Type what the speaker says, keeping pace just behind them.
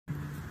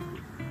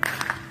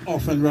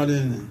Off and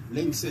running.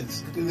 Link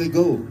sets. Look they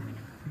go.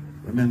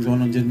 Women's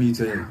 100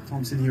 meter.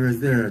 Thompson Herah is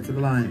there to the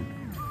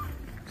line.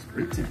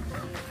 Sprinting.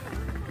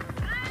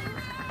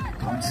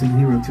 Thompson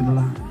Herah to the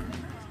line.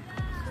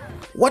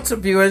 What's up,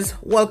 viewers?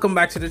 Welcome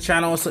back to the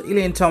channel. So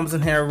Elaine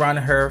Thompson Herah ran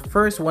her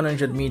first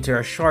 100 meter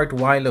a short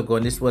while ago,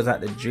 and this was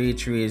at the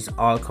J3's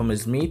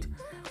All-Comers Meet,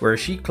 where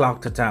she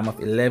clocked a time of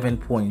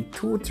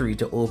 11.23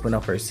 to open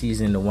up her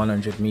season in the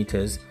 100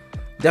 meters.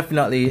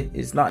 Definitely,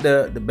 it's not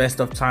the best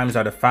of times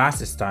or the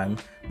fastest time,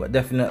 but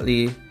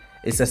definitely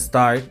it's a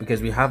start because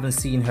we haven't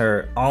seen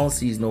her all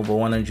season over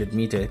 100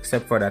 meter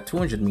except for that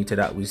 200 meter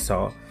that we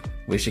saw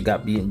where she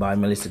got beaten by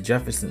Melissa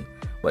Jefferson.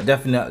 But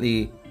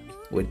definitely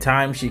with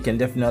time she can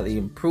definitely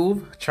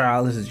improve.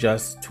 Trial is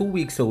just 2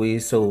 weeks away,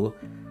 so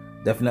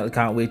definitely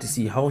can't wait to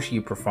see how she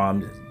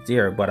performed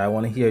there. But I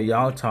want to hear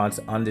y'all thoughts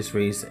on this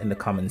race in the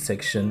comment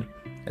section.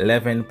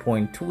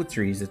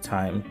 11.23 is the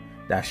time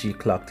that she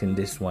clocked in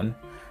this one.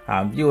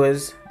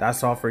 Viewers,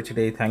 that's all for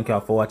today. Thank y'all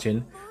for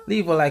watching.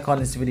 Leave a like on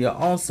this video,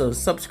 also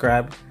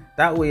subscribe,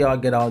 that way y'all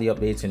get all the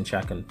updates in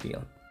track and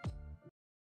field.